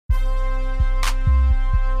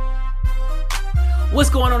What's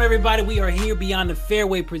going on, everybody? We are here beyond the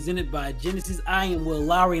fairway, presented by Genesis. I am Will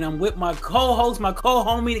Lowry, and I'm with my co-host, my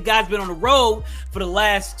co-homie. The guy's been on the road for the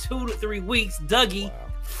last 2 to 3 weeks. Dougie,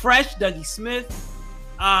 fresh Dougie Smith.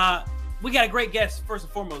 We got a great guest, first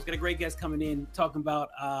and foremost. Got a great guest coming in talking about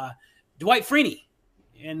Dwight Freeney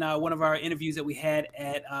in one of our interviews that we had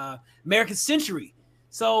at American Century.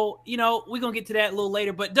 So, you know, we're going to get to that a little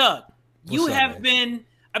later. But, Doug, have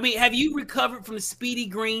you recovered from the speedy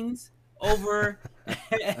greens over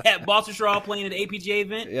at Baltusrol playing at the APGA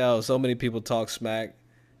event? Yo, so many people talk smack.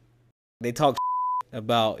 They talk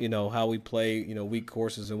about, you know, how we play, you know, weak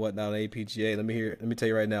courses and whatnot on APGA. Let me tell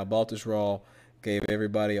you right now, Baltusrol gave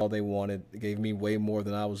everybody all they wanted. It gave me way more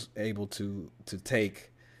than I was able to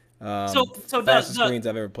take. So fastest Doug, greens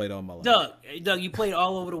I've ever played on my life. Doug, you played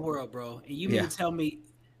all over the world, bro. And you mean to tell me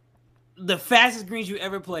the fastest greens you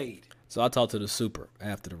ever played? So I talked to the super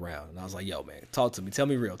after the round, and I was like, yo, man, talk to me. Tell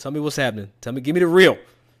me real. Tell me what's happening. Give me the real.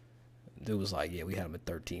 Dude was like, yeah, we had him at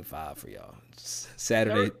 13-5 for y'all.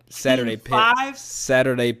 Saturday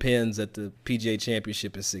pins at the PGA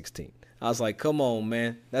Championship at 16. I was like, come on,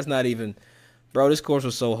 man. That's not even – bro, this course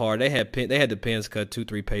was so hard. They had the pins cut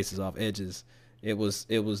 2-3 paces off edges. It was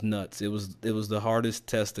nuts. It was the hardest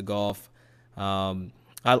test of golf.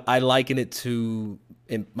 I liken it to,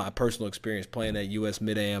 in my personal experience, playing at US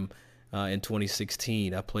Mid-Am in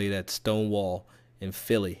 2016. I played at Stonewall in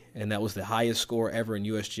Philly, and that was the highest score ever in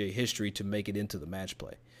USGA history to make it into the match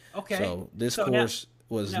play. Okay. So this course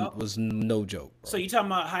was no joke, bro. So you're talking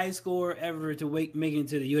about highest score ever to make it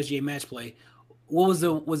into the USGA match play. What was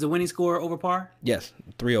the winning score over par? Yes,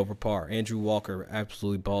 3 over par. Andrew Walker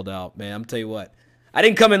absolutely balled out, man. I'm tell you what, I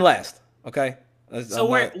didn't come in last. Okay. So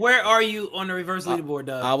where are you on the reverse leaderboard,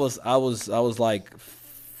 Doug? I was like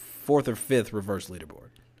 4th or 5th reverse leaderboard.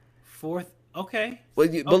 4th. Okay. Well,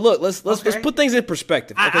 but look, let's put things in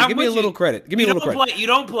perspective. Okay, give me a little credit. Give me a little credit. You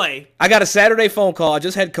don't play. I got a Saturday phone call. I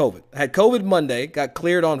just had COVID. I had COVID Monday. Got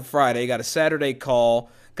cleared on Friday. Got a Saturday call.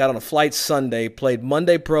 Got on a flight Sunday. Played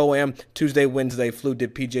Monday Pro-Am. Tuesday, Wednesday.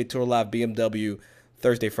 Did PGA Tour Live BMW.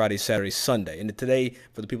 Thursday, Friday, Saturday, Sunday. And today,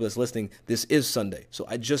 for the people that's listening, this is Sunday. So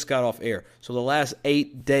I just got off air. So the last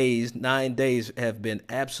 9 days have been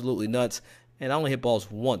absolutely nuts. And I only hit balls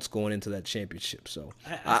once going into that championship. So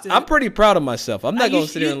I'm pretty proud of myself. I'm not going to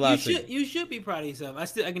sit here and lie to you. You should be proud of yourself. I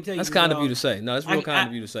can tell you. That's kind of you to say. No, that's real kind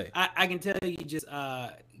of you to say. I can tell you just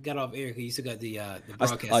got off air because you still got the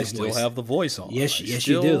broadcast. I still have the voice on. Yes,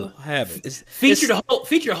 you do. Have it.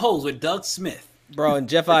 Feature holes with Doug Smith. Bro, and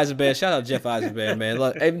Jeff Eisenband, shout out Jeff Eisenband, man.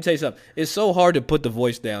 Look, let me tell you something. It's so hard to put the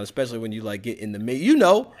voice down, especially when you like get in the mid. You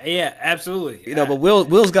know. Yeah, absolutely. You know, but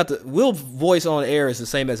Will's got Will's voice on air is the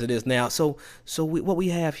same as it is now. So what we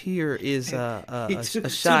have here is a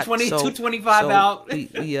shot. 225 out. We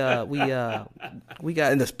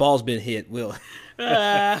got, and this ball's been hit. Will.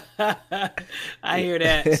 I hear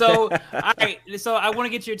that. So all right. So I want to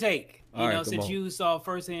get your take. Since you saw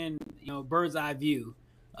firsthand, bird's eye view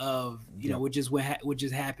of what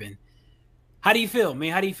just happened. How do you feel,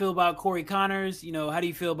 man? How do you feel about Corey Connors? How do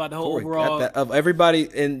you feel about the whole overall of everybody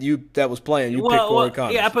that was playing? You picked Corey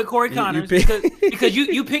Connors. Yeah, I put Corey Connors because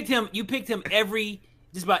you picked him. You picked him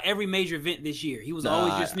just about every major event this year. He was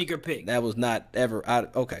always your sneaker pick. That was not ever.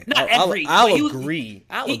 Okay, I'll agree.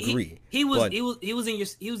 He was in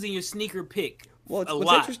your sneaker pick. Well,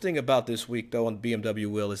 what's interesting about this week though on BMW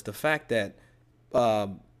Will is the fact that.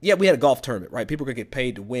 Yeah, we had a golf tournament, right? People could get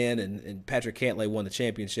paid to win, and Patrick Cantlay won the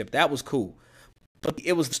championship. That was cool. But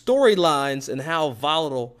it was the storylines and how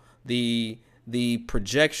volatile the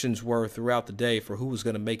projections were throughout the day for who was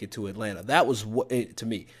going to make it to Atlanta. That was, to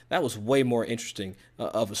me, that was way more interesting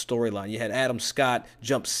of a storyline. You had Adam Scott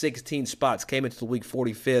jump 16 spots, came into the week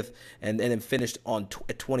 45th, and then finished on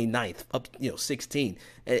 29th, up 16.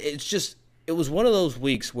 It was one of those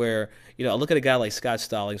weeks where, I look at a guy like Scott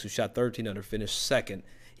Stallings who shot 13 under, finished second.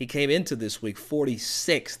 He came into this week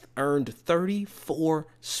 46th, earned 34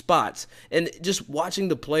 spots. And just watching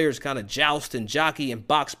the players kind of joust and jockey and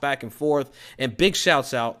box back and forth. And big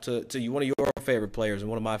shouts out to one of your favorite players and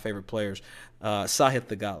one of my favorite players, Sahith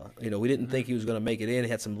Theegala. We didn't think he was going to make it in. He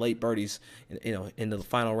had some late birdies, in the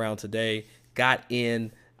final round today. Got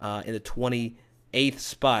in the 28th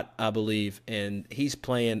spot, I believe. And he's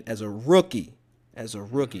playing as a rookie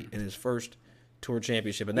in his first Tour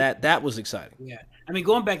Championship, and that was exciting. Yeah, I mean,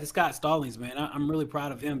 going back to Scott Stallings, man, I'm really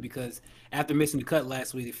proud of him because after missing the cut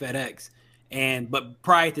last week at FedEx, but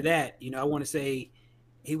prior to that, I want to say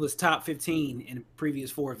he was top 15 in the previous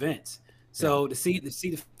 4 events. So to see the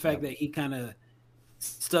fact that he kind of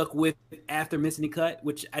stuck with after missing the cut,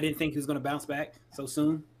 which I didn't think he was going to bounce back so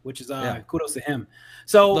soon, which is kudos to him.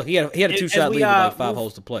 So look, he had a 2-shot lead with like 5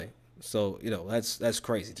 holes to play. So that's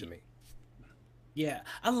crazy to me. Yeah,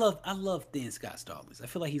 I love thin Scott Stallings. I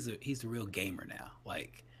feel like he's a real gamer now.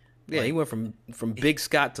 He went from Big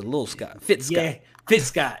Scott to Little Scott. Fit Scott. Yeah, Fit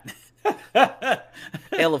Scott.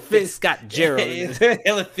 Ella Fit Scott Gerald.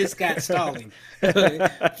 Ella Fit Scott Stallings.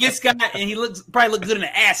 Fit Scott, and he probably look good in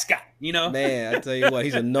the ass Scott. Man, I tell you what,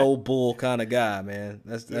 he's a no bull kind of guy, man.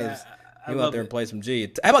 He went out there and played some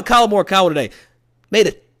G. How about Colin Morikawa today? Made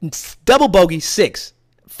a double bogey 6.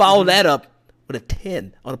 Followed that up with a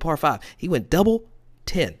 10 on a par 5. He went double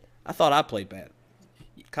 10. I thought I played bad.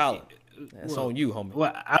 Colin, that's on you, homie.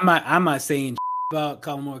 Well, I'm not saying about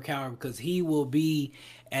Colin Morikawa because he will be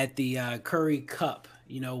at the Curry Cup.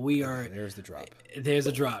 We are. There's the drop. There's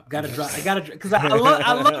a drop. Got to drop. I got to because I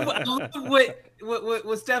love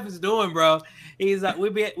what Steph is doing, bro. He's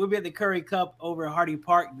we'll be at the Curry Cup over at Harding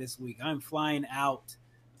Park this week. I'm flying out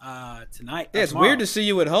tonight. Yeah, it's weird to see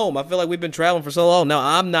you at home. I feel like we've been traveling for so long. Now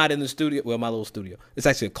I'm not in the studio. Well, my little studio. It's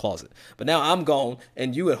actually a closet. But now I'm gone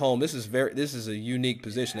and you at home. This is a unique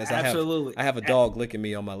position. Absolutely. I have a dog licking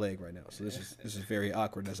me on my leg right now. So this is very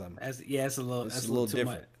awkward as I'm. It's a little different.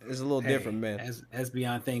 much. It's a little different, man. That's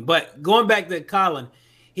beyond thing. But going back to Colin,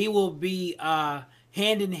 he will be hand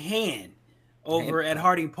in hand over at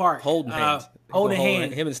Harding Park. Holding hands. Holding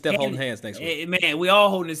hands. Him and Steph holding hands next week. Man, we all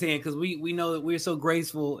holding his hand because we know that we're so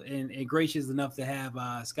graceful and gracious enough to have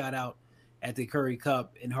Scott out at the Curry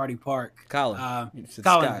Cup in Harding Park. Colin. You said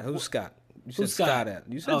Colin. Scott. Who's Scott? You said Who's Scott?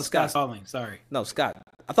 You said Scott Stallings. Sorry. No, Scott.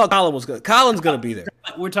 I thought Colin was good. Colin's going to be there.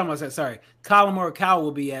 We're talking about that. Sorry. Colin Morikawa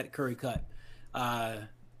will be at Curry Cup, the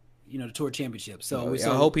Tour Championship. So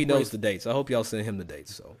I hope he knows the dates. I hope y'all send him the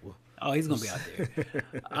dates. So. Oh, he's gonna be out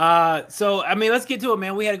there. So I mean, let's get to it,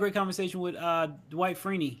 man. We had a great conversation with Dwight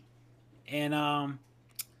Freeney, and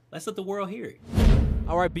let's let the world hear it.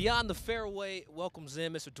 All right, Beyond the Fairway welcomes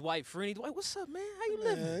in Mr. Dwight Freeney. Dwight, what's up, man? How you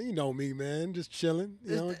living? You know me, man. Just chilling.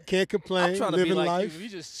 Can't complain. I'm trying to living be like life. you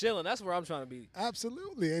just chilling. That's where I'm trying to be.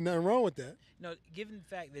 Absolutely, ain't nothing wrong with that. Given the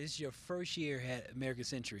fact that it's your first year at American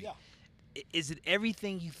Century. Yeah. Is it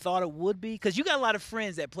everything you thought it would be? Because you got a lot of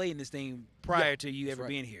friends that played in this thing prior to you ever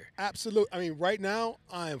being here. Absolutely. I mean, right now,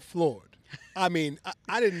 I am floored. I mean,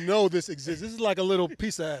 I didn't know this exists. This is like a little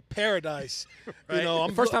piece of paradise. Right.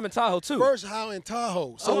 I'm first time in Tahoe, too. First time in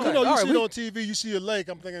Tahoe. So, okay. you see it on TV, you see a lake.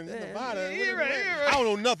 I'm thinking, Nevada. I don't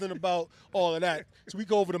know nothing about all of that. So we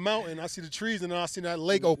go over the mountain, I see the trees, and then I see that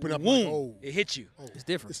lake open up. Boom. Like, oh, it hits you. Oh, it's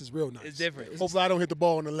different. This is real nice. It's different. Hopefully I don't hit the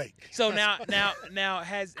ball in the lake. So now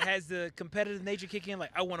has the competitive nature kick in?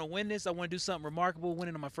 Like, I want to win this. I want to do something remarkable,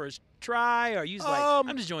 winning on my first try? Or are you just like,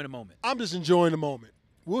 I'm just enjoying the moment? I'm just enjoying the moment.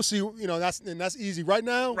 We'll see. That's easy. Right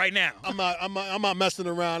now, I'm not messing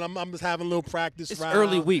around. I'm just having a little practice. It's round.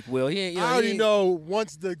 early week, Will. I already know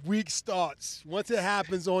once the week starts, once it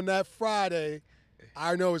happens on that Friday,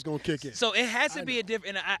 I know it's gonna kick in. So it has to be a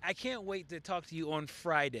different. And I can't wait to talk to you on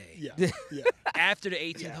Friday. Yeah. After the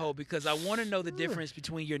 18th hole, because I want to know the difference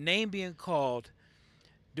between your name being called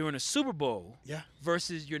during a Super Bowl,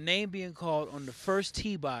 versus your name being called on the first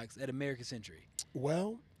tee box at American Century.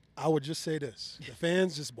 Well, I would just say this: the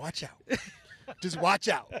fans, just watch out. Just watch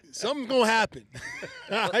out. Something's gonna happen.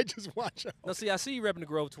 I just watch out. No, see, I see you repping the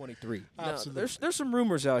Grove 23. Absolutely. Now, there's some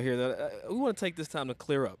rumors out here that we want to take this time to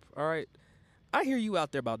clear up. All right, I hear you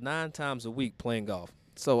out there about 9 times a week playing golf.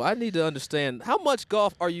 So I need to understand, how much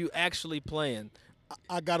golf are you actually playing?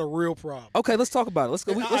 I got a real problem. Okay, let's talk about it. Let's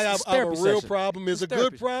go. I have a real problem. It's a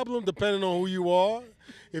good problem depending on who you are.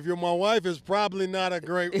 If you're my wife, it's probably not a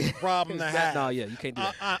great problem to have. No, yeah, you can't do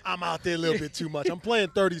that. I'm out there a little bit too much. I'm playing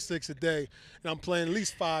 36 a day, and I'm playing at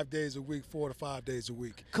least 5 days a week, 4 to 5 days a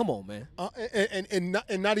week. Come on, man.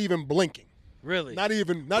 And not even blinking. Really? Not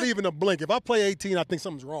even a blink. If I play 18, I think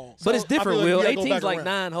something's wrong. But it's different, like, Will. 18's like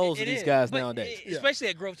 9 holes for these guys nowadays. Especially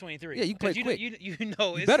at Grove 23. Yeah, you can play quick. You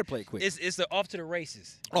know, you better play quick. It's the off to the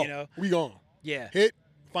races. Oh, you know, we gone. Yeah. Hit,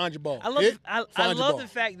 find your ball. I love. Hit, I love the ball.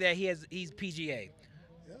 fact that he's PGA.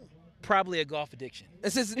 Probably a golf addiction.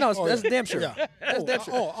 That's damn sure. Yeah. That's damn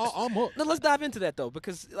sure. I'm hooked. No, let's dive into that, though,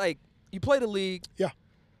 because, like, you play the league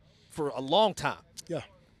for a long time. Yeah.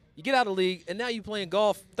 You get out of the league, and now you're playing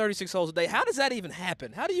golf 36 holes a day. How does that even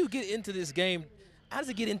happen? How do you get into this game? How does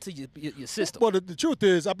it get into your system? Well, the truth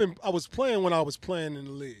is, I was playing when I was playing in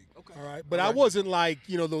the league. Okay. All right. But I wasn't like,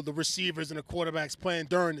 the receivers and the quarterbacks playing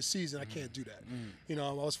during the season. I can't do that.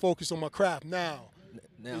 I was focused on my craft. Now,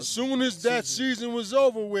 as soon as that season was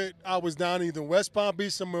over with, I was down either in West Palm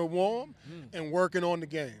Beach, somewhere warm, and working on the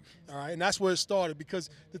game. All right, and that's where it started. Because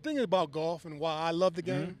the thing about golf and why I love the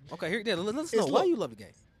game. Okay, let's know why you love the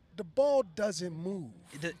game. the ball doesn't move.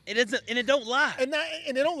 It doesn't, and it don't lie. And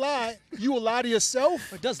they don't lie. You will lie to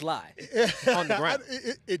yourself. It does lie on the ground.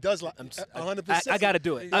 It does lie. 100%. I got to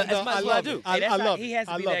do it. No, I love it. I love it. He has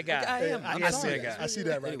to be that guy. I am. I see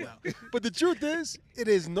that right now. But the truth is, it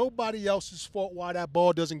is nobody else's fault why that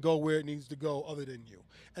ball doesn't go where it needs to go other than you.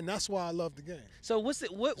 And that's why I love the game. So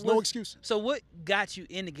no excuse. So what got you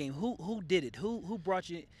in the game? Who did it? Who brought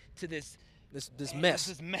you to this mess?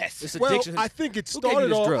 This mess. This Well, addiction. I think it Who gave you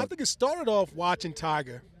started this off. drug? I think it started off watching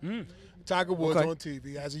Tiger Woods Okay. on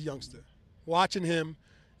TV as a youngster, watching him,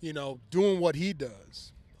 doing what he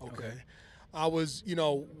does. Okay. I was,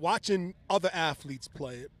 watching other athletes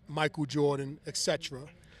play it, Michael Jordan, etc.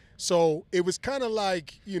 So it was kind of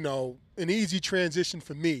like, an easy transition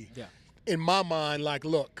for me. Yeah. In my mind, like,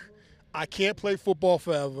 look, I can't play football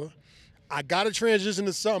forever. I got to transition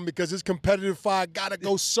to something because this competitive fight got to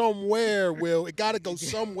go somewhere, Will. It got to go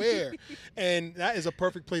somewhere. And that is a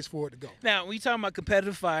perfect place for it to go. Now, when you talking about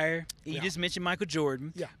competitive fire, and you just mentioned Michael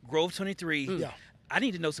Jordan, Yeah. Grove XXIII. Yeah. I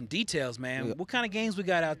need to know some details, man. Yeah. What kind of games we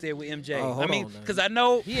got out there with MJ? Oh, hold I mean, on, man. because I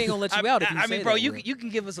know He ain't gonna let you out if you I say mean, bro, that, you Will. can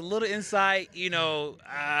give us a little insight.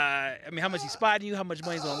 How much he's spotting you, how much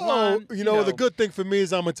money's on the Oh, line. the good thing for me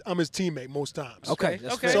is I'm his teammate most times. Okay,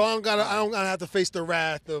 that's okay. fair. So I don't gotta have to face the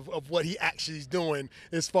wrath of what he actually is doing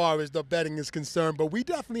as far as the betting is concerned. But we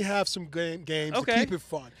definitely have some games to Okay. keep it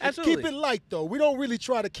fun. Absolutely. Keep it light though. We don't really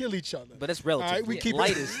try to kill each other. But that's relative. All right, we Yeah, keep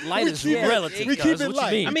light it is light we is keep it- relative. We cuz. keep it What you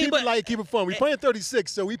light. mean? We I mean, keep but- it light. Keep it fun. We playing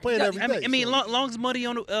 36, so we playing every day. so. Long's money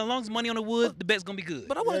on the wood, the bet's gonna be good.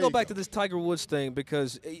 But I want There to go you back go. to this Tiger Woods thing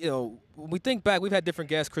because, when we think back, we've had different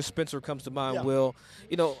guests. Chris Spencer comes to mind, Yeah. Will.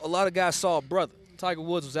 A lot of guys saw a brother. Tiger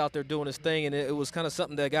Woods was out there doing his thing, and it was kind of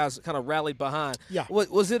something that guys kind of rallied behind. Yeah.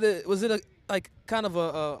 Was it a kind of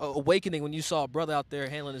a awakening when you saw a brother out there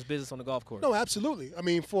handling his business on the golf course? No, absolutely. I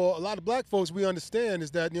mean, for a lot of black folks, we understand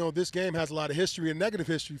is that this game has a lot of history and negative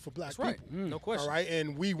history for black That's right. people. No question. All right,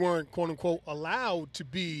 and we weren't quote unquote allowed to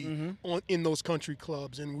be in those country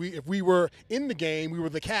clubs, and if we were in the game, we were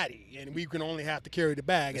the caddy, and we can only have to carry the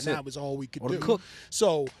bag, That's and it. that was all we could Or do. the cook.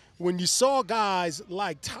 So when you saw guys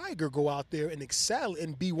like Tiger go out there and excel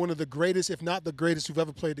and be one of the greatest, if not the greatest, who've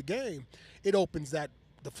ever played the game, it opens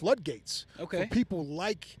the floodgates Okay. for people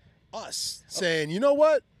like us saying, you know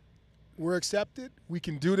what? We're accepted. We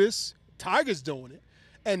can do this. Tiger's doing it.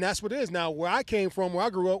 And that's what it is. Now, where I came from, where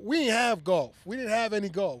I grew up, we didn't have golf. We didn't have any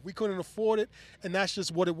golf. We couldn't afford it, and that's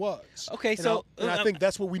just what it was. Okay, And so I think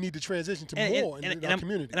that's what we need to transition to more in our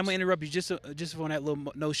communities. And I'm gonna interrupt you just on that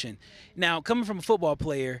little notion. Now, coming from a football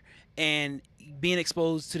player and being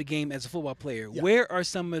exposed to the game as a football player, Yeah. where are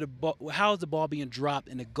some of how is the ball being dropped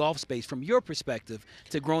in the golf space from your perspective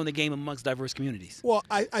to growing the game amongst diverse communities? Well,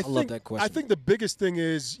 I think, love that question. I think the biggest thing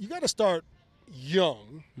is you got to start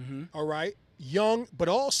young, all right? Young, but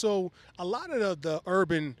also a lot of the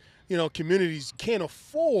urban, communities can't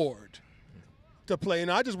afford to play.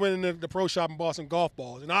 And I just went into the pro shop and bought some golf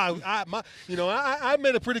balls, and I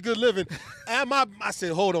made a pretty good living. And I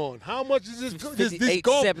said, hold on, how much is this golf?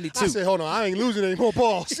 58.72. I said, hold on, I ain't losing any more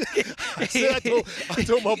balls. I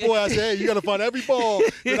told my boy, I said, hey, you got to find every ball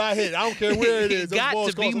that I hit. I don't care where it is. Those Got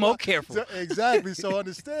balls to be cost a more lot. careful. Exactly. So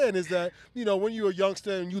understand is that, when you're a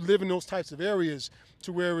youngster and you live in those types of areas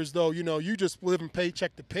to where as though, you just living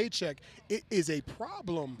paycheck to paycheck, it is a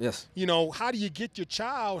problem. Yes. How do you get your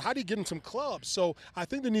child, how do you get them some clubs? So I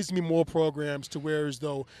think there needs to be more programs to where as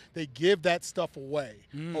though they give that stuff away,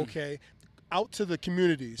 okay, out to the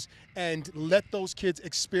communities and let those kids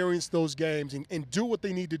experience those games and do what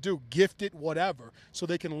they need to do, gift it, whatever, so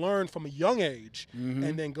they can learn from a young age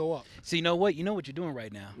and then go up. So you know what you're doing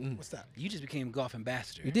right now. What's that? You just became a golf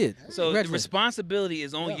ambassador. You did. So the Congratulations. responsibility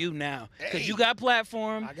is on you now because you got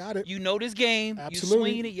platform. I got it. You know this game. Absolutely. You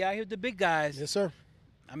swinging it. You out here with the big guys. Yes, sir.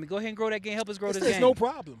 I mean, go ahead and grow that game. Help us grow this It's game. no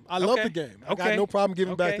problem. I love Okay. the game. I Okay. got no problem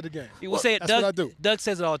giving back Okay. to the game. You will say it. That's Doug, what I do. Doug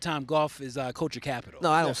says it all the time. Golf is culture capital. No,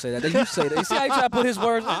 I don't say that. You say that. You see how you try to put his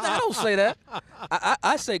words? I don't say that.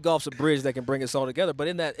 I say golf's a bridge that can bring us all together. But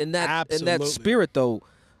in that Absolutely. spirit, though,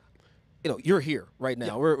 you're here right now.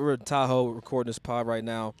 Yeah. We're in Tahoe recording this pod right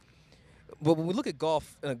now. But when we look at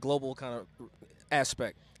golf in a global kind of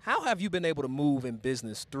aspect, how have you been able to move in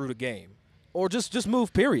business through the game, or just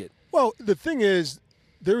move? Period. Well, the thing is,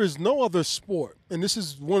 there is no other sport, and this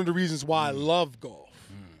is one of the reasons why I love golf,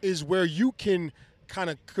 is where you can kind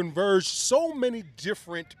of converge so many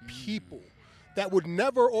different people that would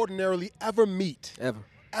never ordinarily ever meet. Ever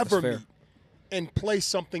Ever That's fair. meet. And play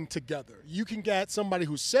something together. You can get somebody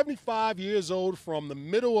who's 75 years old from the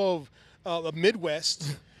middle of the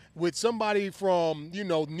Midwest with somebody from,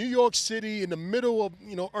 New York City in the middle of,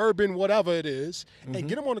 urban, whatever it is, and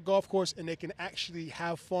get them on the golf course and they can actually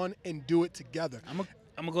have fun and do it together. I'm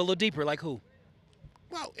gonna go a little deeper. Like who?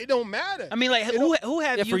 Well, it don't matter. I mean, like who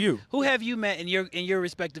have you? Who have you met in your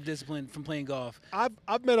respective discipline from playing golf?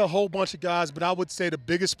 I've met a whole bunch of guys, but I would say the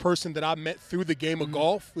biggest person that I met through the game of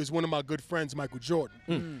golf is one of my good friends, Michael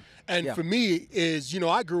Jordan. And for me is,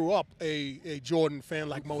 I grew up a Jordan fan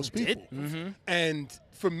like most people. And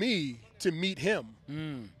for me to meet him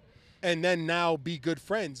and then now be good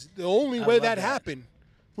friends, the only way that happened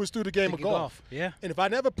was through the game of golf. Yeah. And if I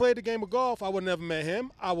never played the game of golf, I would have never met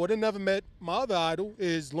him. I would have never met my other idol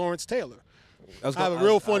is Lawrence Taylor. I have a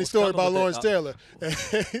real funny story about Lawrence Taylor.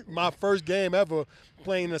 My first game ever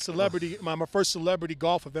playing a celebrity, my first celebrity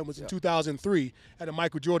golf event was in 2003 at a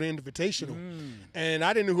Michael Jordan Invitational. And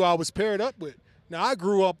I didn't know who I was paired up with. Now, I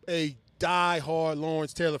grew up a die-hard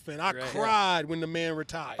Lawrence Taylor fan. I cried when the man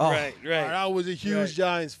retired. Right. I was a huge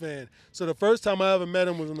Giants fan. So the first time I ever met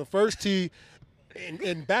him was on the first tee.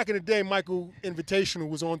 And back in the day, Michael Invitational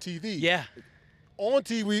was on TV. Yeah. On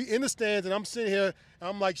TV, in the stands, and I'm sitting here,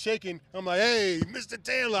 I'm like shaking. I'm like, hey, Mr.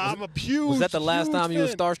 Taylor, I'm a huge Was that the last time fan. you were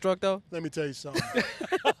starstruck, though? Let me tell you something.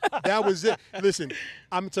 That was it. Listen,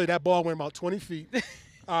 I'm going to tell you, that ball went about 20 feet.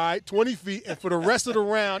 All right, 20 feet. And for the rest of the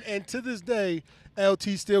round, and to this day, LT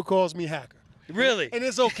still calls me hacker. Really? And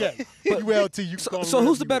it's okay. But LT, you can call me So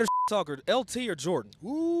who's the better talker, LT or Jordan?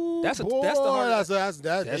 Ooh, that's the hard. That's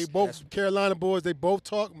they both Carolina boys. They both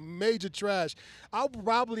talk major trash. I'll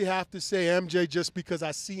probably have to say MJ just because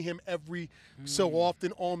I see him every so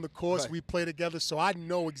often on the course. We play together, so I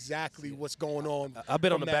know exactly what's going on. I've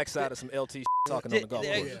been on the backside of some LT talking on the golf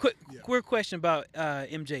course. Quick question about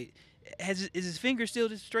MJ. Is his finger still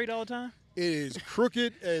just straight all the time? It is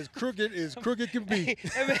crooked as crooked can be.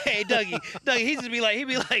 Hey, Dougie, he'd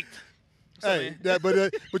be like. Hey,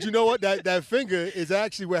 but you know what? That finger is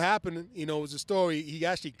actually what happened. It was a story. He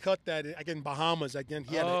actually cut that in Bahamas. Again,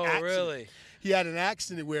 he had an accident. Really? He had an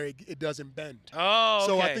accident where it doesn't bend. Oh, okay.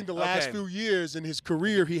 So I think the last few years in his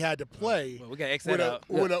career, he had to play we gotta X that out.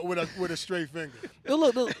 with a straight finger.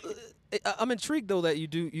 Look, I'm intrigued though that you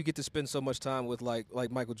get to spend so much time with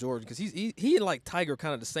like Michael Jordan because he and like Tiger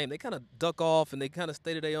kind of the same. They kind of duck off and they kind of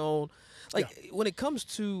stay to their own. When it comes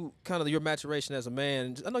to kind of your maturation as a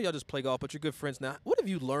man, I know y'all just play golf, but you're good friends now. What have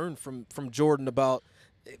you learned from Jordan about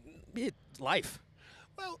life?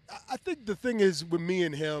 Well, I think the thing is with me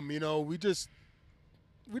and him, we just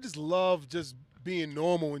love just being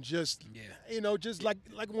normal and just just like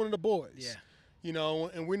one of the boys. Yeah.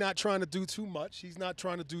 And we're not trying to do too much. He's not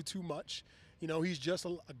trying to do too much. He's just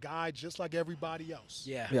a guy just like everybody else.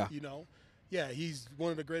 Yeah. He's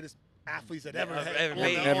one of the greatest athletes that ever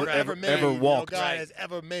walked. Guy has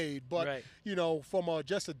ever made. But, from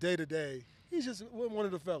just a day-to-day, he's just one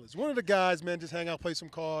of the fellas. One of the guys, man, just hang out, play some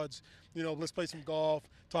cards, let's play some golf,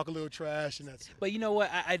 talk a little trash, and that's it. But you know what?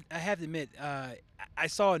 I have to admit, I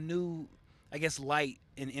saw a new, I guess, light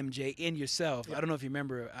in MJ in yourself. I don't know if you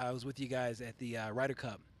remember, I was with you guys at the Ryder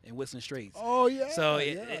Cup in Whistling Straits. Oh yeah. So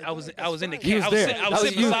I was in the He was there. I was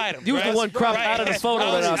sitting beside him. You was the one cropped out of the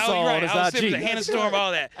photo that I saw on his I was sitting IG. with Hannah Storm,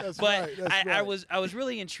 all that. But I was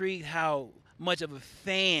really intrigued how much of a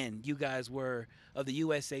fan you guys were of the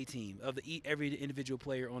USA team, of every individual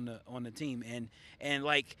player on the team, and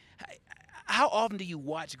like. How often do you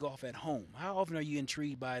watch golf at home? How often are you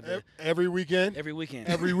intrigued by every weekend? Every weekend.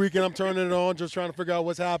 Every weekend I'm turning it on, just trying to figure out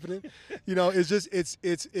what's happening. It's just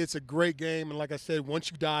it's a great game, and like I said,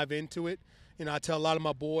 once you dive into it, I tell a lot of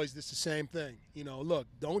my boys this is the same thing. Look,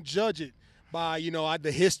 don't judge it by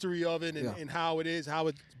the history of it and how it is, how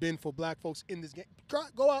it's been for black folks in this game.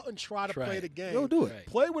 Go out and try to play the game. Go do it. Right.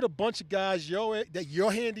 Play with a bunch of guys your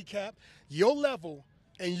handicap, your level.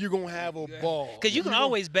 And you're going to have a ball. Because you can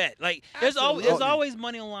always bet. Like, there's always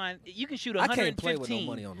money on the line. You can shoot 115. I can't play with no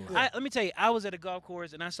money on the line. Let me tell you, I was at a golf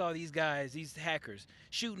course, and I saw these guys, these hackers,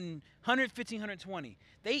 shooting 115, 120.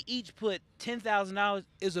 They each put $10,000.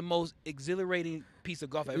 Is the most exhilarating piece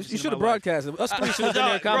of golf I've ever seen. You should have broadcast it. Us three should have been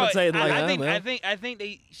there commentating man. I think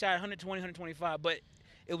they shot 120, 125, but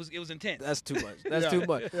it was intense. That's too much. That's too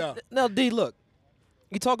much. Yeah. Now, D, look.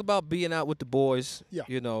 You talk about being out with the boys. Yeah.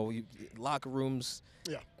 Locker rooms.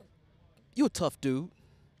 Yeah. You a tough dude.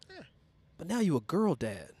 Yeah. But now you a girl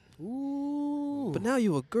dad. Ooh. But now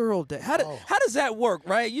you a girl dad. How does that work,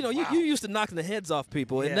 right? You used to knocking the heads off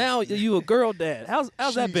people, and now you a girl dad. How's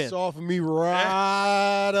that been? She softened me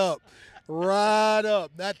right up. Right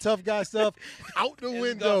up. That tough guy stuff out the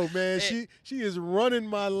window, man. She is running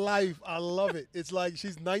my life. I love it. It's like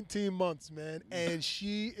she's 19 months, man, and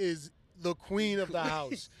she is the queen of the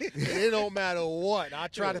house. And it don't matter what. I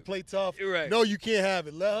try to play tough. Right. No, you can't have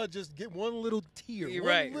it. Let her just get one little tear.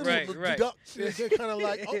 Right, one little right. deduct. They're kind of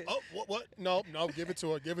like, what? No, give it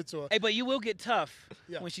to her. Hey, but you will get tough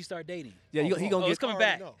Yeah. when she start dating. Yeah, he gonna get it's coming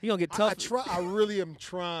back. He gonna get tough. I really am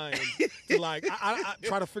trying to like. I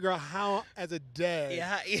try to figure out how, as a dad,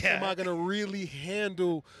 am I gonna really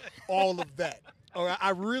handle all of that. All right, I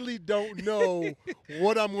really don't know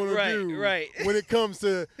what I'm gonna do when it comes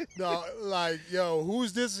to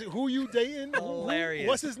who's this? Who you dating? Hilarious.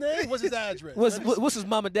 What's his name? What's his address? What's his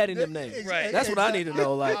mom and daddy name? Right. That's what I need to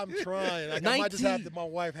know. Like, I'm trying. Like, I might just have to. My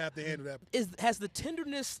wife have to handle that. Has the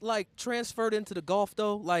tenderness like transferred into the golf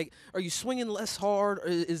though? Like, are you swinging less hard? Or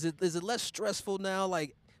is it less stressful now?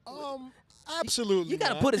 Like, absolutely. You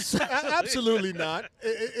gotta not. put it. Absolutely not.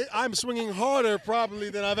 I'm swinging harder probably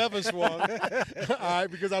than I've ever swung. All right,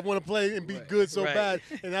 because I want to play and be good so bad,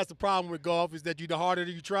 and that's the problem with golf is that the harder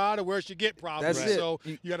you try, the worse you get. Probably. That's it. So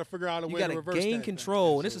you got to figure out a way to reverse that. You got to gain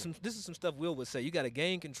control. And this is some stuff Will would say. You got to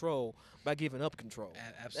gain control by giving up control.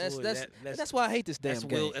 Absolutely. That's why I hate this damn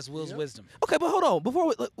game. That's Will's wisdom. Okay, but hold on.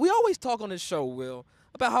 Before we always talk on this show, Will,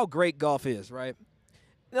 about how great golf is, right?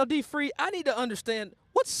 Now, D. Free, I need to understand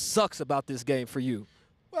what sucks about this game for you.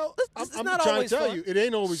 Well, it's I'm not trying always to tell fun. you, it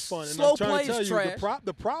ain't always fun. And Slow I'm trying play to tell is you, trash.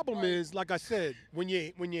 the problem is, like I said, when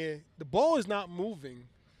the ball is not moving,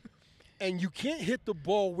 and you can't hit the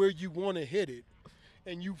ball where you want to hit it,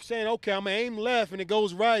 and you saying, okay, I'm gonna aim left, and it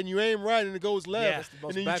goes right, and you aim right, and it goes left,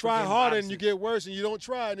 and then you try harder, and you get worse, and you don't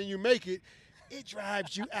try, and then you make it. It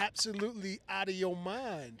drives you absolutely out of your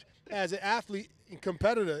mind. As an athlete and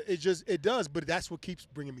competitor, it does, but that's what keeps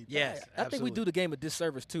bringing me back. Yes, I think we do the game a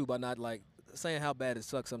disservice too by not like saying how bad it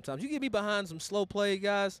sucks sometimes. You get me behind some slow play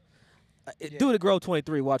guys. Do it at Grove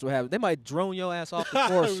 23. Watch what happens. They might drone your ass off the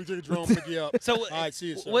course. Drone pick you up. So, all right,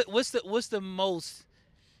 see you, sir. What's the most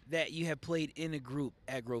that you have played in a group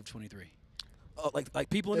at Grove 23? Like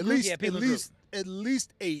people in at the group? least, Yeah, people at in the least at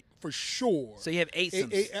least 8 for sure. So you have 8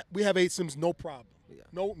 sims. We have 8 sims, no problem.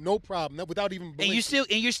 No problem. Without even blinking.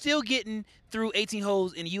 And you're still getting through 18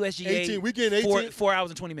 holes in USGA. 18. We getting 18. 4 hours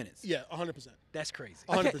and 20 minutes. Yeah, 100%. That's crazy.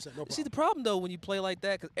 100%. No See, problem. the problem though when you play like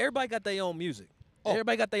that, because everybody got their own music.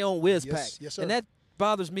 Everybody got their own whiz pack. Yes, sir. And that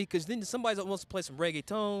bothers me because then somebody wants to play some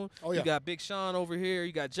reggaeton. Oh, yeah. You got Big Sean over here.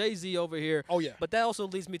 You got Jay-Z over here. Oh, yeah. But that also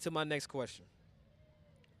leads me to my next question.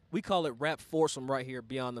 We call it rap foursome right here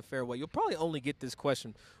beyond the fairway. You'll probably only get this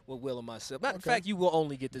question with Will and myself. Matter of fact, you will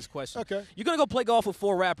only get this question. Okay. You're going to go play golf with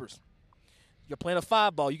 4 rappers. You're playing a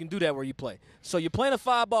 5-ball. You can do that where you play. So you're playing a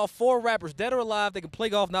 5-ball, 4 rappers, dead or alive. They can play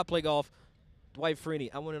golf, not play golf. Dwight Freeney,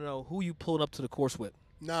 I want to know who you pulling up to the course with.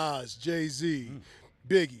 Nas, Jay-Z,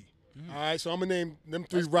 Biggie. All right, so I'm going to name them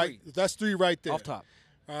 3 right. That's 3 right there. Off top.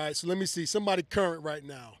 All right, so let me see. Somebody current right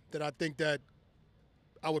now that I think that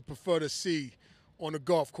I would prefer to see on the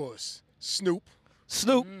golf course. Snoop.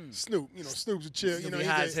 Snoop. Snoop. You know, Snoop's a chill. You know, He's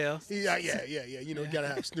high as hell. Yeah. You know, you got to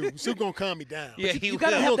have Snoop. Snoop going to calm me down. Yeah, You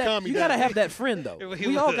gotta have that friend though.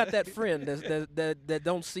 We all got that friend that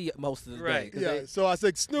don't see it most of the day. Yeah. So I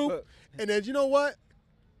said Snoop, and then you know what?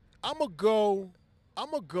 I'm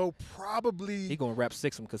gonna go probably. He gonna rap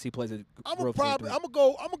Six'em because he plays at I'm Grove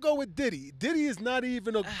gonna go with Diddy. Diddy is not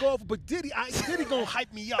even a golfer, but Diddy gonna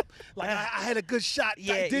hype me up. Like I had a good shot.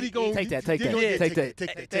 Yeah, Diddy gonna take that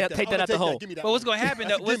out the hole. But what's gonna happen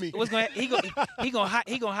though? He gonna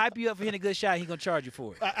hype you up for hitting a good shot. He gonna charge you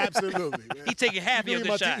for it. Absolutely. He taking half of your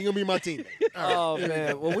good shot. He gonna be my teammate. Oh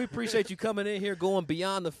man, well we appreciate you coming in here, going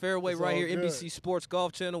beyond the fairway right here, good. NBC Sports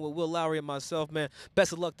Golf Channel with Will Lowry and myself, man.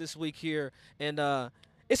 Best of luck this week here, and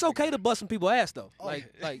it's okay to bust some people's ass though. Like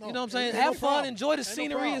you know what I'm saying? Have fun, enjoy the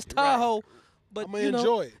scenery. It's Tahoe, but I'm gonna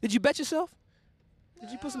enjoy it. Did you bet yourself? Did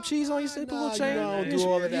you put some cheese on yourself? Put a little chain? I don't do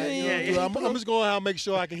all of that. I'm just going to make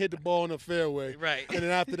sure I can hit the ball in the fairway. Right. And then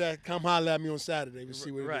after that, come holler at me on Saturday. We'll see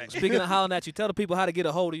what it is. Speaking of hollering at you, tell the people how to get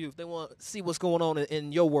a hold of you if they want to see what's going on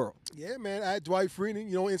in your world. Yeah, man. At Dwight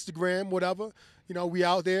Freeney, Instagram, whatever. We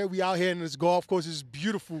out there. We out here in this golf course. This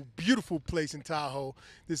beautiful, beautiful place in Tahoe.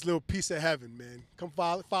 This little piece of heaven, man. Come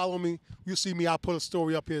follow me. You'll see me. I'll put a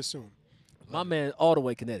story up here soon. My man, all the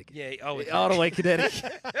way Connecticut. Yeah, always. All the way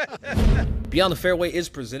Connecticut. Beyond the Fairway is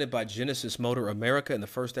presented by Genesis Motor America and the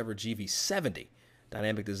first ever GV70.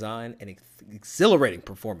 Dynamic design and exhilarating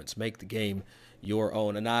performance make the game your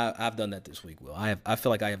own. And I've done that this week, Will. I feel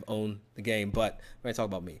like I have owned the game, but we're going to talk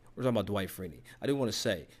about me. We're talking about Dwight Freeney. I do want to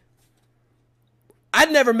say,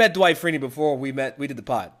 I'd never met Dwight Freeney before we did the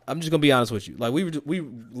pod. I'm just going to be honest with you. Like we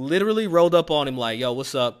literally rolled up on him like, yo,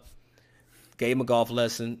 what's up? Gave him a golf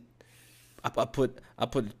lesson. I put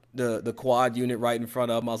the quad unit right in front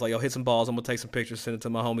of him. I was like, yo, hit some balls. I'm going to take some pictures, send it to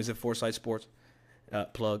my homies at Foresight Sports.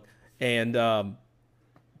 Plug. And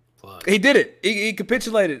he did it. He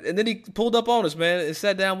capitulated, and then he pulled up on us, man, and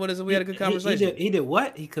sat down with us, and we had a good conversation. He did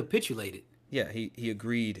what? He capitulated. Yeah, he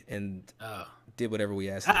agreed and did whatever we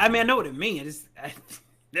asked. I mean, I know what it means.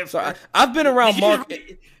 I've been around Mark.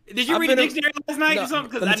 Did you read the dictionary last night or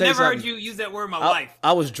something? Because I never heard you use that word in my life.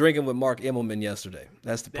 I was drinking with Mark Immelman yesterday.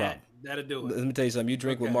 That's the problem. That'll do it. Let me tell you something. You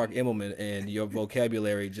drink with Mark Immelman, and your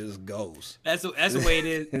vocabulary just goes. That's the way it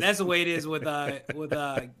is. That's the way it is with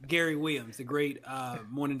Gary Williams, the great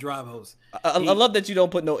morning drive host. I love that you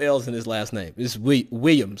don't put no L's in his last name. It's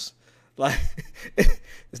Williams. Like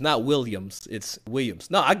it's not Williams. It's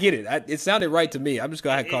Williams. No, I get it. It sounded right to me. I'm just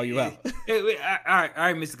gonna have to call you out. All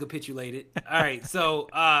right, Mr. Capitulated. All right, so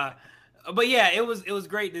but yeah, it was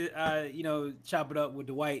great to chop it up with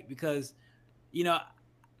Dwight because it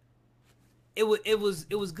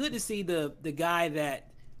was good to see the guy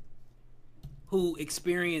who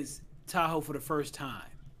experienced Tahoe for the first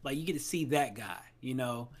time. Like you get to see that guy,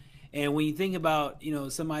 and when you think about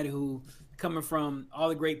somebody who coming from all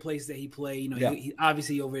the great places that he played, he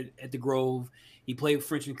obviously over at the Grove, he played with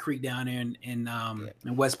French and Creek down there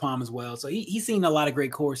in West Palm as well. So he's seen a lot of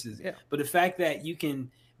great courses. Yeah. But the fact that you can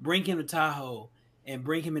bring him to Tahoe and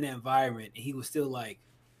bring him in that environment, and he was still like,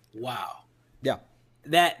 wow. Yeah.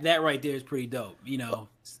 That right there is pretty dope,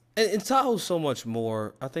 And Tahoe's so much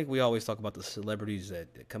more. I think we always talk about the celebrities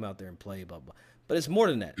that come out there and play, blah, blah. But it's more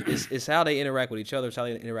than that. It's how they interact with each other. It's how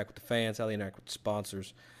they interact with the fans, how they interact with the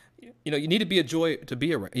sponsors. You need to be a joy to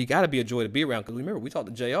be around. You got to be a joy to be around because remember we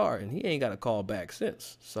talked to JR and he ain't got a call back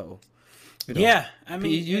since. So yeah, I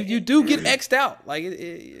mean you do get X'd out. Like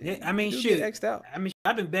I mean shit, get X'd out. I mean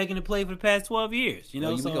I've been begging to play for the past 12 years. Well,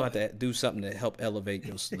 you're gonna have to do something to help elevate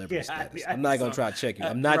your celebrity status. I'm not gonna try to check you.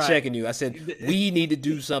 I'm not checking you. I said we need to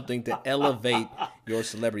do something to elevate your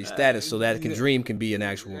celebrity status so that dream can be an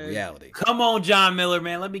actual reality. Come on, John Miller,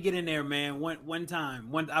 man. Let me get in there, man. One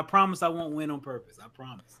time. I promise I won't win on purpose. I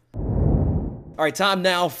promise. All right, time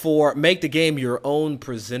now for Make the Game Your Own,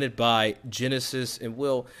 presented by Genesis. And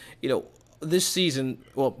Will, this season,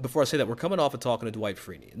 well, before I say that, we're coming off of talking to Dwight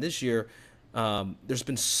Freeney. And this year, there's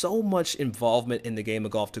been so much involvement in the game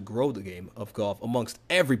of golf to grow the game of golf amongst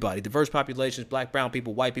everybody, diverse populations, black, brown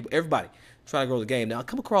people, white people, everybody trying to grow the game. Now, I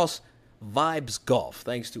come across Vibes Golf,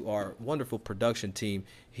 thanks to our wonderful production team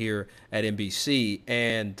here at NBC,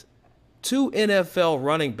 and two NFL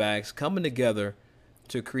running backs coming together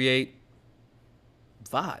to create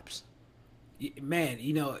vibes. Man,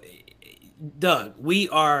 Doug, we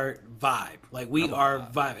are vibe. Like we are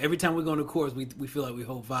vibe. Every time we go on the course, we feel like we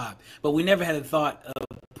hold vibe. But we never had a thought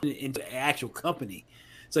of putting it into an actual company.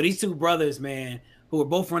 So these two brothers, man, who are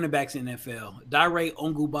both running backs in the NFL, Dare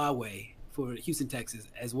Ongubawe for Houston, Texas,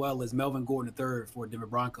 as well as Melvin Gordon III for Denver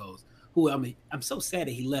Broncos, who I'm so sad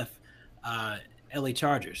that he left LA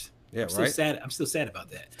Chargers. Yeah, I'm still sad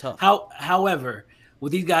about that. It's tough. However,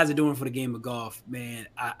 what these guys are doing for the game of golf, man,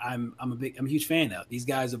 I'm a huge fan of. These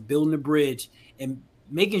guys are building a bridge and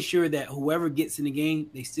making sure that whoever gets in the game,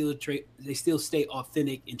 they still stay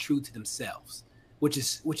authentic and true to themselves, which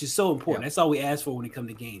is so important. Yeah. That's all we ask for when it comes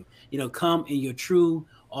to game. Come in your true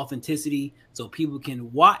authenticity so people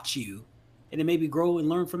can watch you and then maybe grow and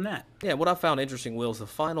learn from that. Yeah, what I found interesting, Will, is the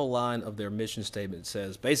final line of their mission statement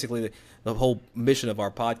says, basically the whole mission of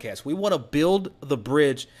our podcast, we want to build the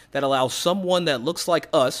bridge that allows someone that looks like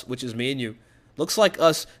us, which is me and you, looks like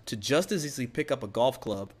us to just as easily pick up a golf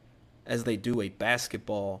club as they do a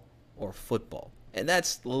basketball or football. And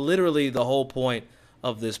that's literally the whole point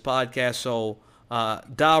of this podcast. So,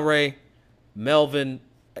 Dare, Melvin,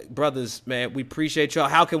 brothers, man, we appreciate y'all.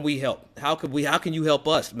 How can we help? How can you help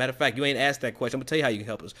us? Matter of fact, you ain't asked that question. I'm gonna tell you how you can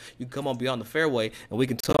help us. You can come on Beyond the Fairway and we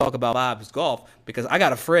can talk about vibes golf, because I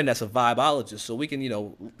got a friend that's a vibeologist, so we can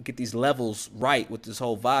get these levels right with this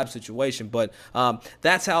whole vibe situation. But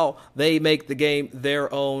that's how they make the game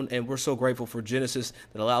their own, and we're so grateful for Genesis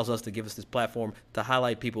that allows us to give us this platform to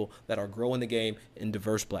highlight people that are growing the game in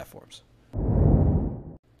diverse platforms.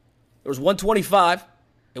 There was 125,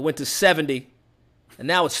 it went to 70. And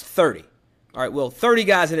now it's 30. All right, Will, 30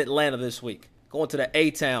 guys in Atlanta this week going to the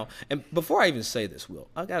A-Town. And before I even say this, Will,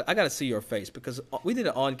 I got to see your face, because we did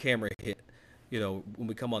an on-camera hit, when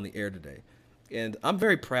we come on the air today. And I'm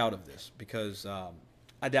very proud of this because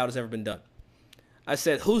I doubt it's ever been done. I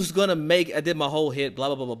said, who's going to make – I did my whole hit, blah,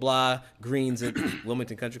 blah, blah, blah, blah, Greens at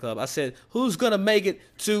Wilmington Country Club. I said, who's going to make it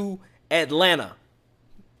to Atlanta?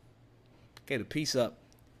 Okay, the piece up,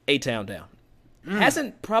 A-Town down.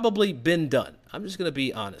 Hasn't probably been done. I'm just going to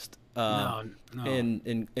be honest No.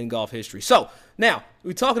 in golf history. So, now,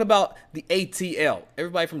 we're talking about the ATL.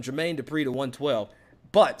 Everybody from Jermaine Dupri to 112.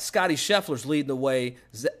 But Scotty Scheffler's leading the way.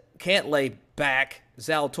 Cantlay back.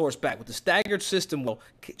 Zalatoris back. With the staggered system, well,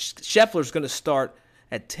 Scheffler's going to start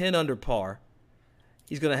at 10 under par.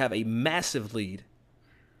 He's going to have a massive lead,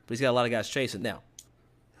 but he's got a lot of guys chasing. Now,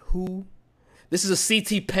 this is a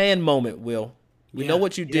CT Pan moment, Will. We know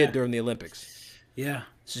what you did during the Olympics. Yeah.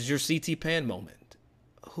 This is your CT Pan moment.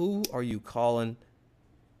 Who are you calling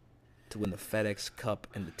to win the FedEx Cup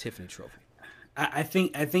and the Tiffany Trophy? I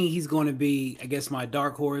think he's going to be, I guess, my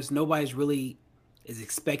dark horse. Nobody's really is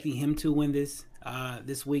expecting him to win this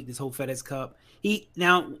week, this whole FedEx Cup.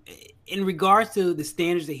 Now, in regards to the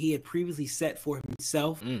standards that he had previously set for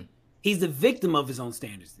himself, he's the victim of his own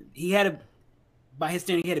standards. By his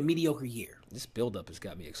standard, he had a mediocre year. This buildup has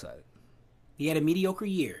got me excited. He had a mediocre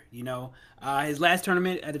year, His last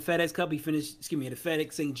tournament at the FedEx Cup, at the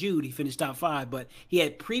FedEx St. Jude, he finished top 5, but he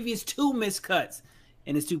had previous 2 missed cuts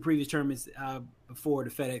in his 2 previous tournaments before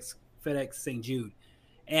the FedEx St. Jude.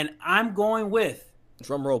 And I'm going with...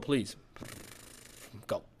 Drum roll, please.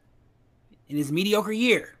 Go. In his mediocre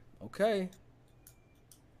year. Okay.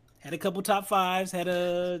 Had a couple top 5s, had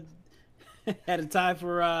a tie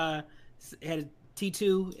for... had a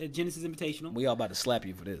T2 at Genesis Invitational. We all about to slap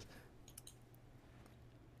you for this.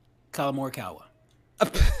 Collin Morikawa.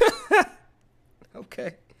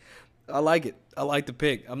 Okay. I like it. I like the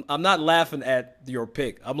pick. I'm not laughing at your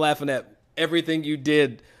pick. I'm laughing at everything you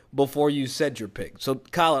did before you said your pick. So,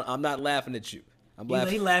 Collin, I'm not laughing at you. I'm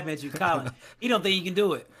laughing. He laughing at you, Collin. He don't think you can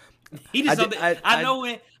do it. He just don't think,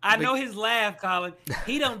 I know his laugh, Collin.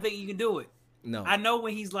 He don't think you can do it. No. I know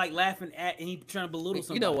when he's like laughing at and he's trying to belittle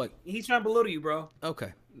somebody. You know what? He's trying to belittle you, bro.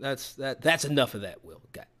 Okay. That's enough of that, Will.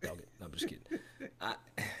 God dog it. I'm just kidding.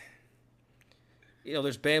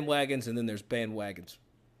 There's bandwagons and then there's bandwagons.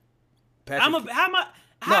 Patrick,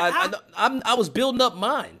 I was building up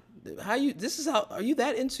mine. Are you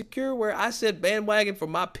that insecure where I said bandwagon for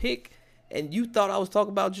my pick and you thought I was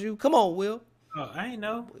talking about you? Come on, Will. Oh, I ain't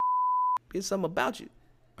know. It's something about you.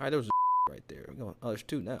 All right, there was a right there. There's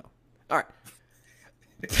 2 now. All right.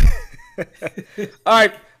 All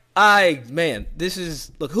right.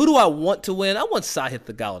 Look, who do I want to win? I want Sahith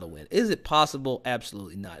Theegala to win. Is it possible?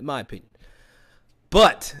 Absolutely not, in my opinion.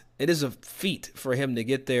 But it is a feat for him to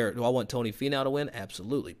get there. Do I want Tony Finau to win?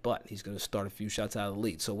 Absolutely. But he's going to start a few shots out of the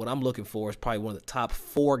lead. So what I'm looking for is probably one of the top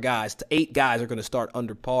 4 guys to 8 guys are going to start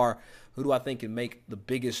under par. Who do I think can make the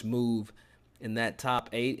biggest move in that top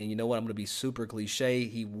 8? And you know what? I'm going to be super cliche.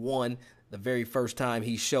 He won the very first time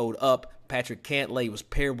he showed up. Patrick Cantlay was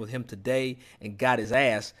paired with him today and got his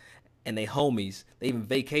ass. And they homies. They even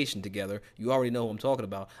vacationed together. You already know who I'm talking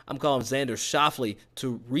about. I'm calling Xander Schauffele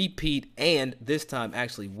to repeat and this time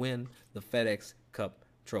actually win the FedEx Cup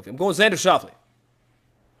trophy. I'm going Xander Schauffele.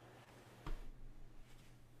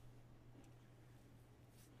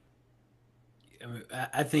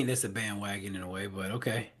 I think that's a bandwagon in a way, but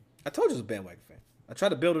okay. I told you I was a bandwagon fan. I tried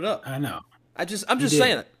to build it up. I know. I'm just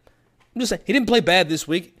saying it. I'm just saying he didn't play bad this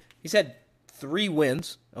week. He's had 3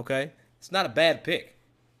 wins. Okay, it's not a bad pick.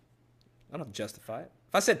 I don't have to justify it.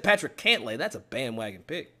 If I said Patrick Cantlay, that's a bandwagon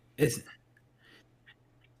pick. That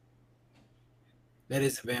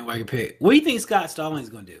is a bandwagon pick. What do you think Scott Stallings is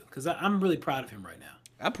going to do? Because I'm really proud of him right now.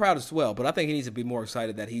 I'm proud as well, but I think he needs to be more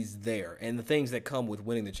excited that he's there and the things that come with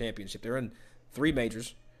winning the championship. They're in 3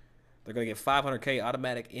 majors. They're going to get $500K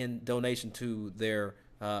automatic in donation to their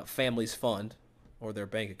family's fund or their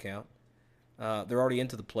bank account. They're already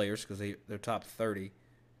into the players because they're top 30.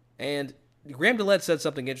 And Graham DeLette said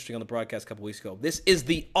something interesting on the broadcast a couple weeks ago. This is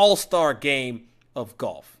the all-star game of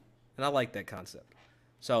golf. And I like that concept.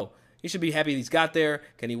 So he should be happy he's got there.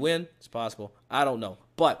 Can he win? It's possible. I don't know.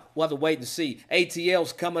 But we'll have to wait and see.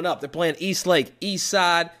 ATL's coming up. They're playing East Lake. East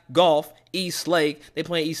Side Golf, East Lake. They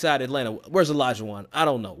playing East Side Atlanta. Where's Elijah Wan? I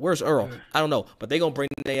don't know. Where's Earl? I don't know. But they're going to bring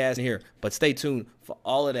their ass in here. But stay tuned for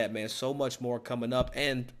all of that, man. So much more coming up.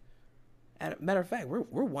 And matter of fact,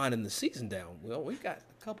 we're winding the season down. Well, we got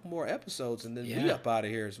a couple more episodes, and then we up out of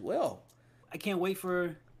here as well. I can't wait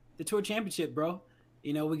for the Tour Championship, bro.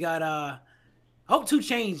 We got hope 2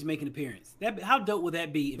 Chainz make an appearance. How dope would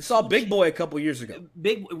that be? We saw Big Boy a couple years ago.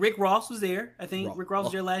 Rick Ross was there. I think Rick Ross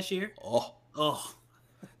was there last year.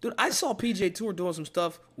 Dude, I saw PGA Tour doing some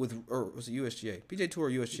stuff was it USGA? PGA Tour or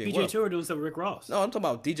USGA? PGA Tour doing stuff with Rick Ross. No, I'm talking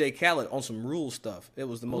about DJ Khaled on some rules stuff. It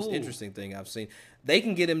was the most interesting thing I've seen. They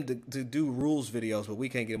can get him to do rules videos, but we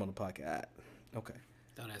can't get him on the podcast. Okay.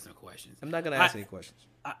 Don't ask no questions. I'm not going to ask any questions.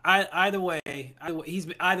 Either way, he's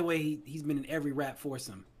been in every rap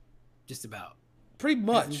foursome, just about. Pretty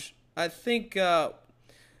much. I think we're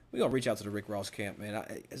going to reach out to the Rick Ross camp,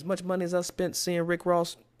 man. As much money as I spent seeing Rick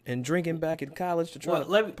Ross and drinking back in college to try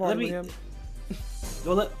to party with him.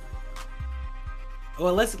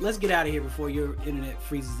 Well, let's get out of here before your internet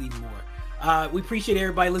freezes even more. We appreciate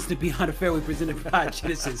everybody listening to Beyond the Fairway presented by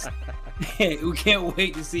Genesis. We can't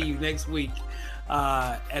wait to see you next week.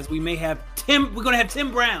 As we may have Tim, we're going to have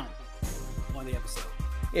Tim Brown on the episode.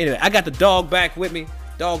 Anyway, I got the dog back with me.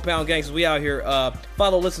 Dog Pound Gangsters, we out here.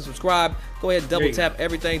 Follow, listen, subscribe. Go ahead and double tap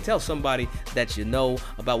everything. Tell somebody that you know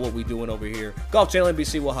about what we're doing over here. Golf Channel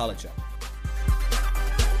NBC, we'll holler at y'all.